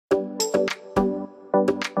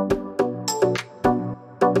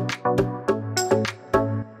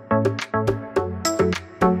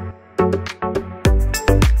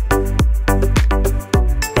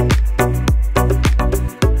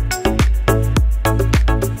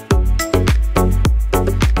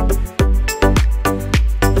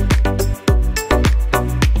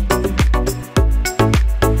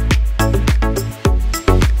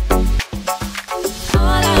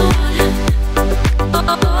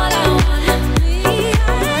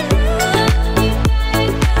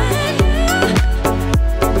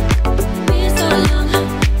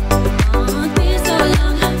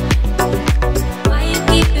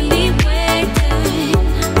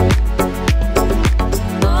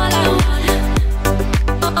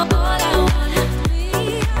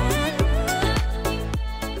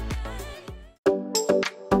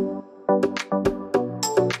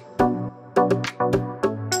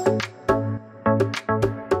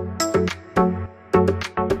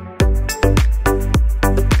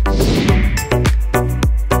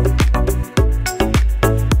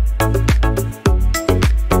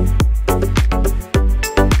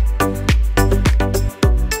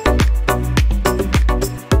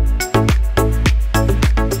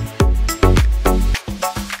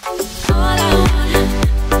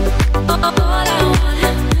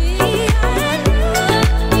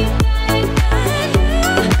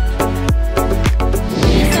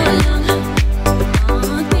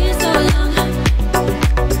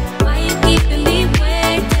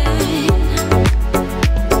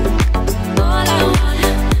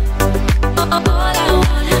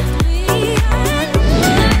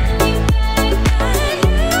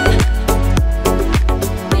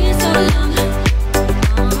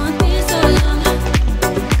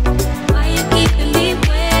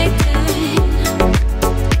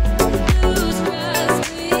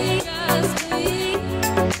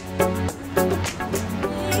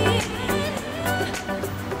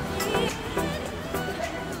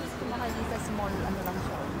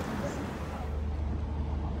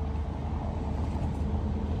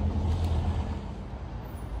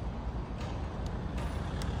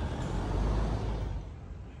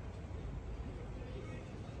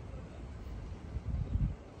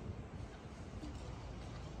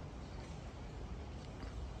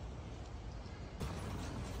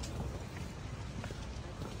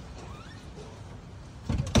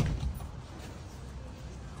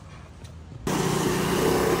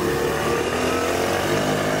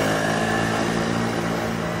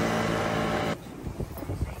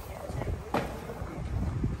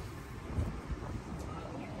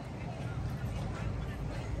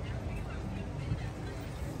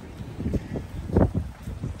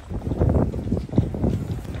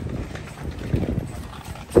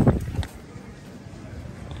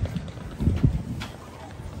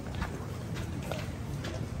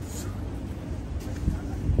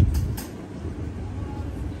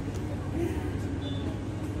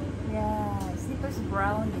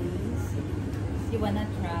wanna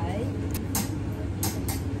try?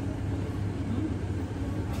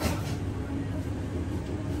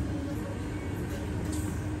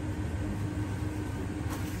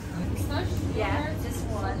 Yeah, just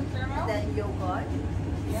one. And then yogurt,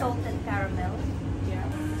 salted caramel. Yeah.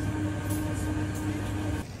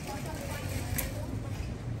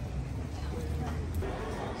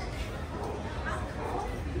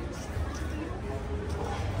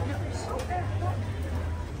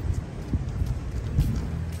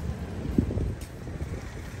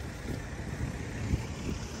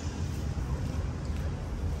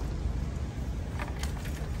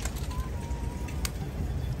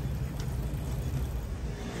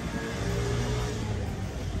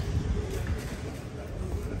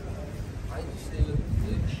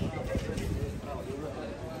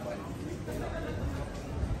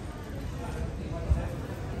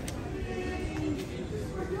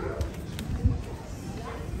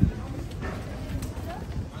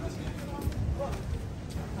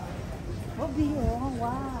 Oh,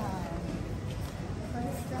 wow.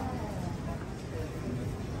 What's that?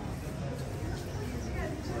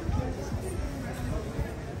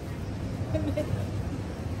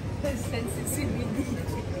 Sensitivity.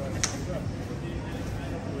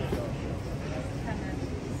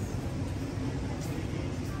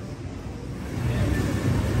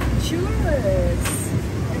 Churros.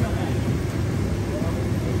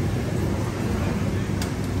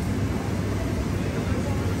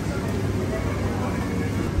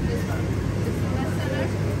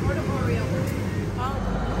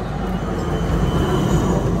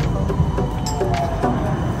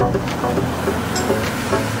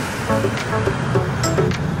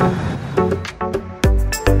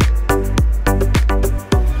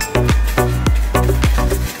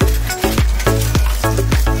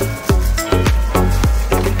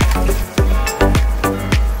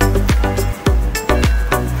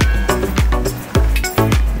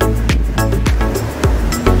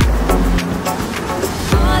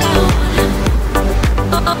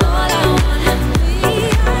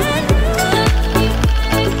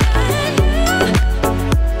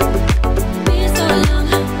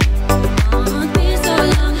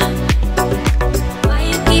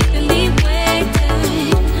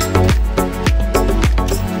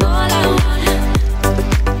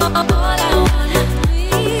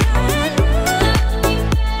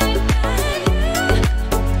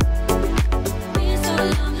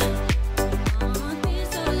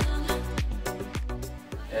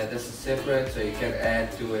 This is separate, so you can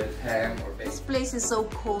add to it ham or bacon. This place is so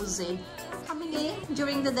cozy. Coming in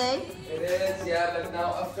during the day? It is, yeah, but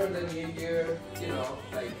now after the new year, you know,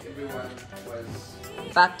 like everyone was...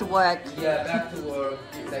 Back to work. Yeah, back to work.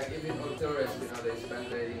 Like even on tourists, you know, they spend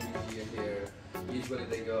the New Year here. Usually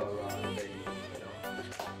they go around, they, you know.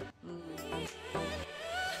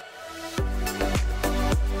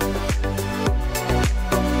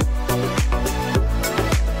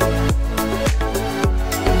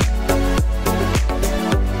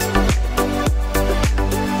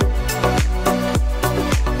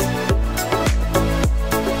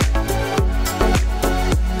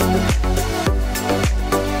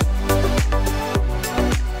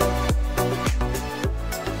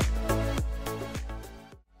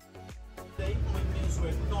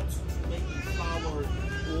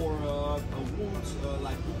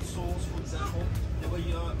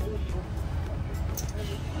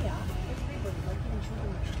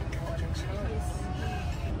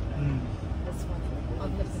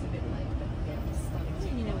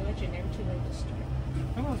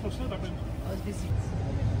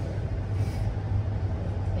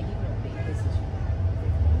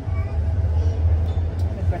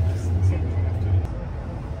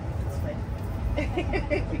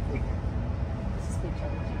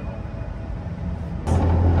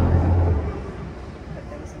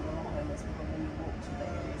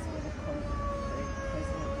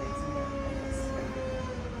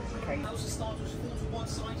 Houses start was 41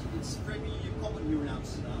 sited. It's very common here in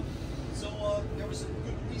Amsterdam. So there is a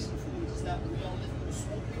good reason for it, is that we are living in a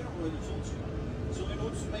swamp here, or in a zone. So in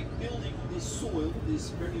order to make building on this soil, this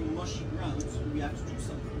very mushy ground, we have to do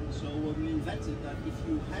something. So we invented that if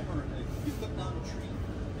you hammer, you cut down a tree,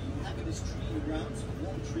 and you hammer this tree in the ground,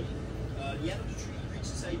 one tree, the end of the tree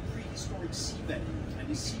reaches a prehistoric sea bedding. And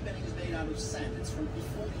this sea bedding is made out of sand. It's from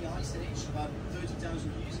before the Ice Age, about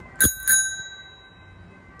 30,000 years ago.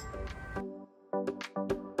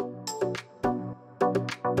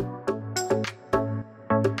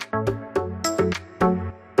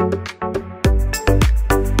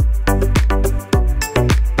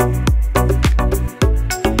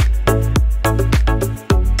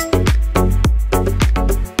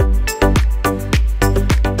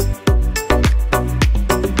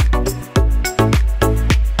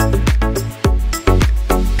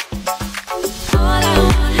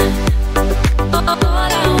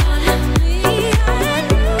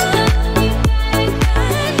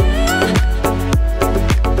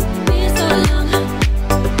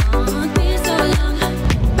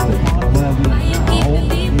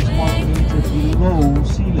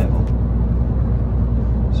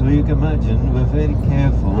 very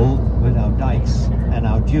careful with our dikes and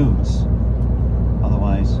our dunes.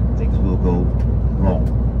 Otherwise, things will go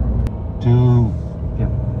wrong.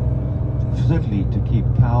 Certainly to keep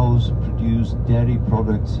cows, produce dairy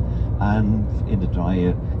products, and in the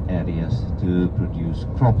drier areas to produce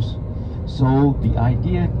crops. So the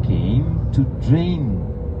idea came to drain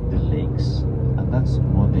the lakes, and that's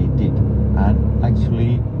what they did. And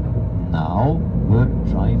actually now we're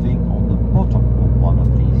driving on the bottom of one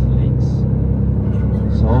of these lakes.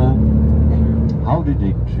 So how did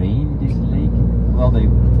they drain this lake? Well, they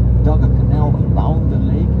dug a canal around the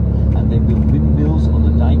lake, and they built windmills on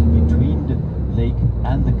the dike between the lake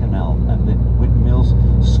and the canal, and the windmills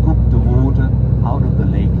scooped the water out of the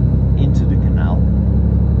lake into the canal,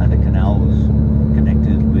 and the canal was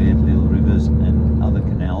connected with little rivers and other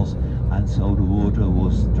canals, and so the water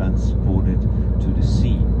was transported to the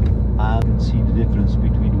sea. And you can see the difference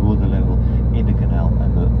between the water level in the canal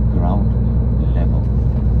and the ground level.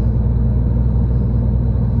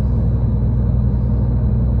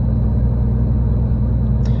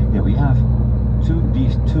 Yeah, we have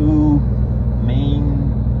these two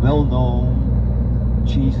main well-known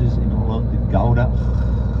cheeses in Holland, the Gouda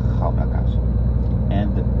kaas,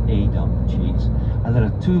 and the Edam cheese. And there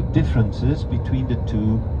are two differences between the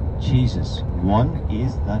two cheeses. One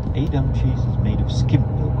is that Edam cheese is made of skimmed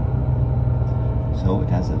milk, so it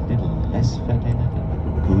has a little less fat in it,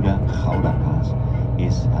 and the Gouda kaas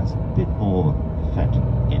has a bit more fat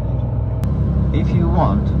in it. If you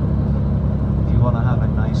want to have a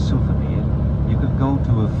nice souvenir, you can go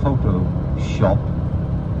to a photo shop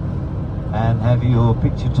and have your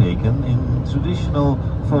picture taken in traditional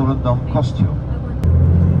Volendam costume.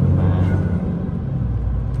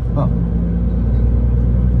 Well,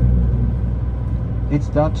 it's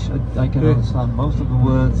Dutch, I can understand most of the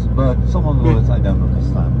words, but some of the words I don't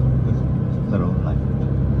understand, because it's their own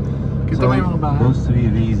language. So those three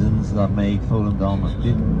reasons that make Volendam a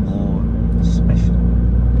bit more special.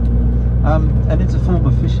 And it's a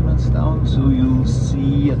former fisherman's town, so you'll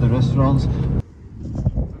see at the restaurants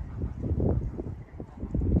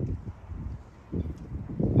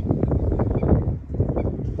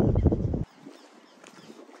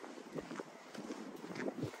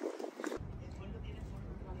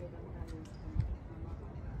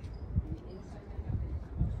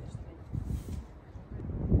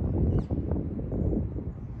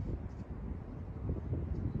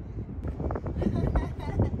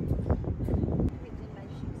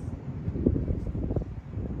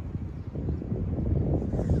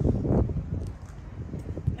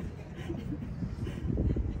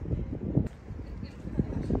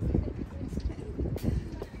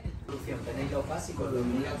tenéis los básicos, los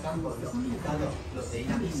de ir al campo, los pintados, los de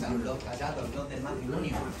ir a misa, los callados, los del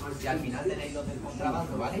matrimonio, y al final tenéis los del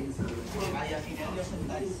contrabando, ¿vale? Llegáis al final y os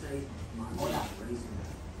sentáis. Hola.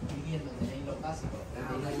 Y viendo, tenéis los básicos,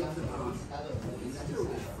 los de ir al campo, los pintados, los de ir a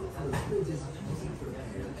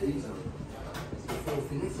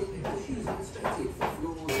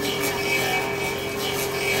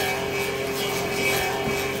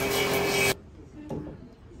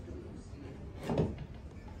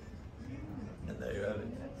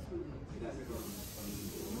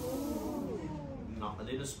No, I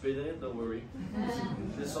didn't spit in it, don't worry.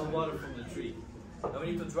 There's some water from the tree. Now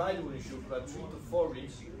we need to dry the wooden shoe for about 3 to 4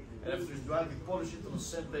 weeks, and after it's dried, we polish it on a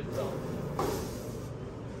sandpaper towel.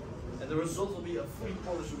 And the result will be a fully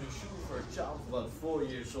polished wooden shoe for a child of about 4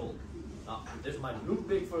 years old. Now, this might look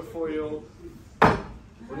big for a 4-year-old.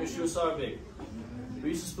 Wooden shoes are big.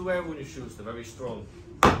 Reasons to wear wooden shoes, they're very strong.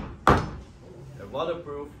 They're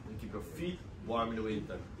waterproof and keep your feet warm in the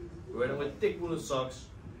winter. Wear them with thick woolen socks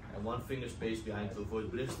and 1 finger space behind to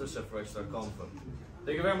avoid blisters and for extra comfort.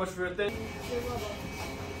 Thank you very much for your attention.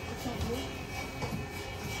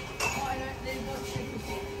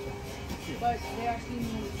 But they actually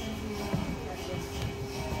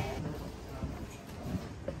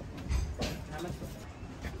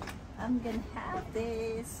I'm gonna have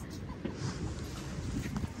this.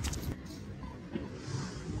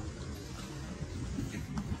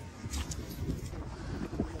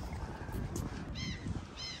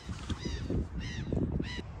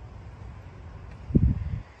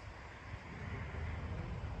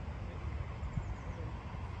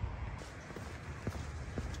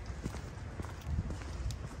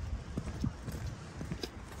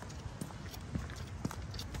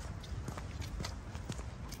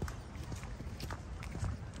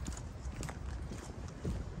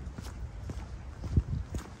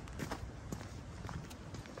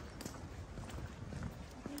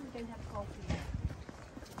 Have coffee.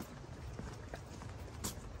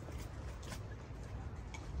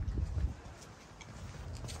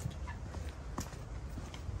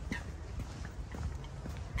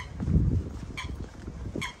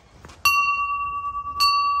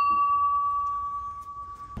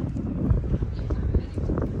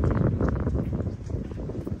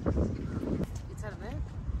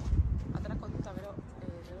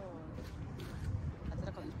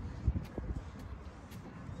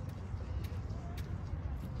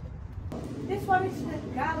 This one is the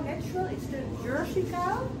Gabled Natural, it's the Jersey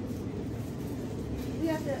cow. We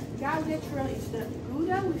have the Gabled Natural, it's the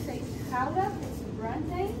Gouda, we say Gouda, it's the brand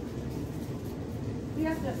name. We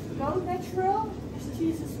have the Goat Natural, this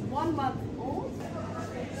cheese is 1 month old.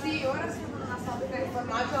 Sí, ahora sí una salsa con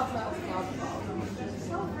mayo.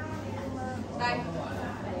 Dai.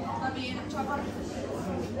 Va bene, ciao.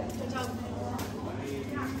 Ciao.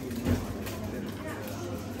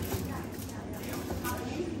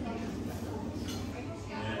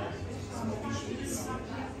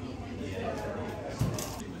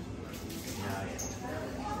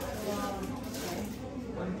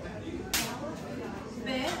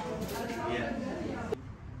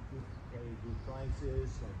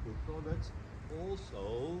 Prices and good products. Also,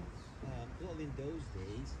 well, in those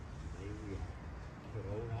days, we had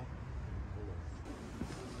Corona and Holland.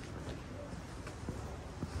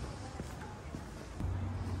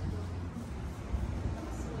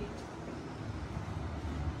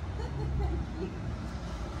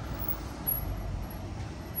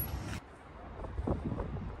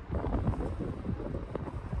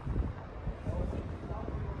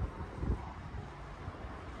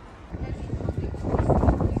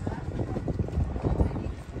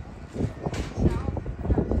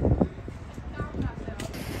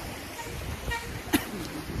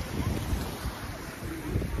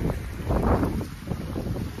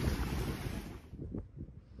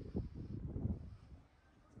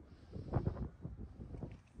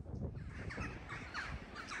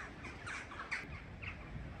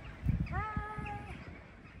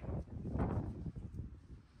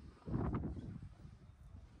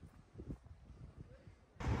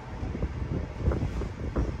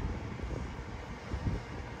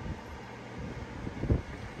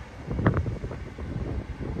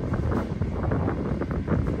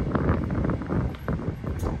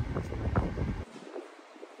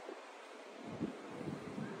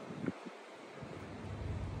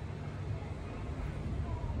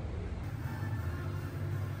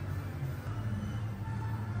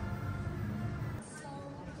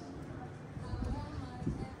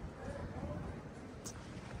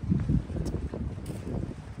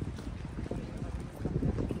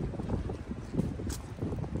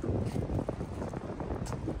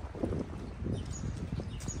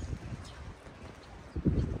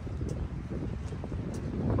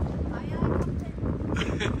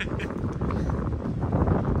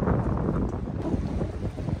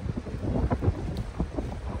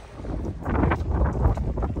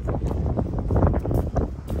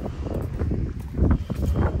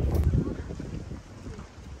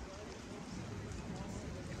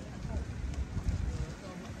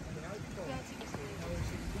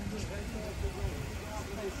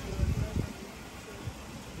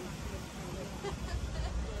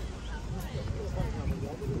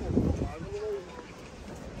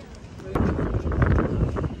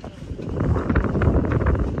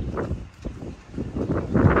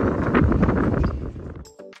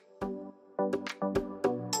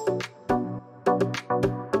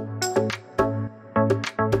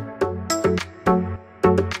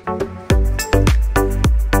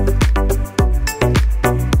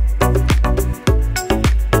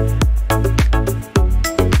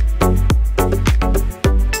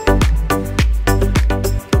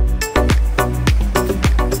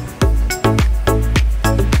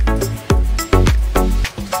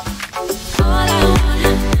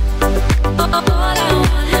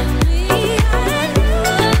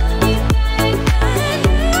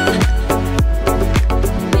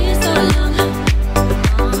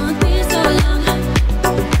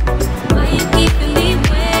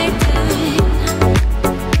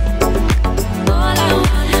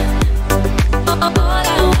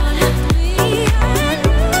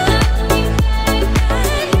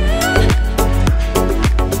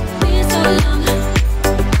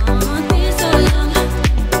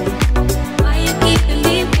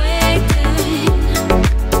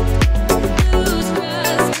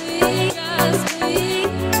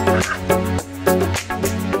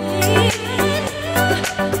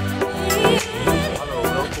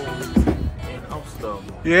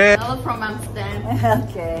 Yeah. Hello from Amsterdam.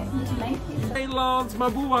 Okay. Thank you. Nederland,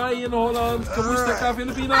 mabuhay in Holland. Kamusta ka,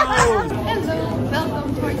 Filipino? Hello,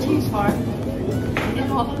 welcome to our cheese farm in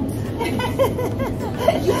Holland.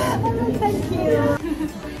 Thank you.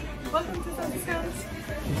 Welcome to Sunshine.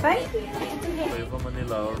 Thank you. Are you from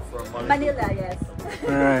Manila or from Marinduque? Manila, yes.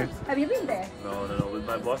 Alright. Have you been there? No, with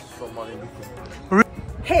my boss from Marinduque.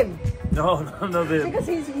 Him? No, not him. Because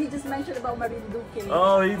he just mentioned about Marinduque.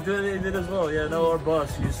 Oh, he did as well. Yeah, no, our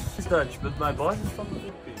boss. He's Dutch, but my boss is from the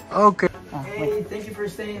Philippines. Okay. Hey, thank you for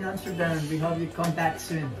staying in Amsterdam. We hope you come back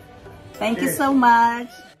soon. Thank you so much.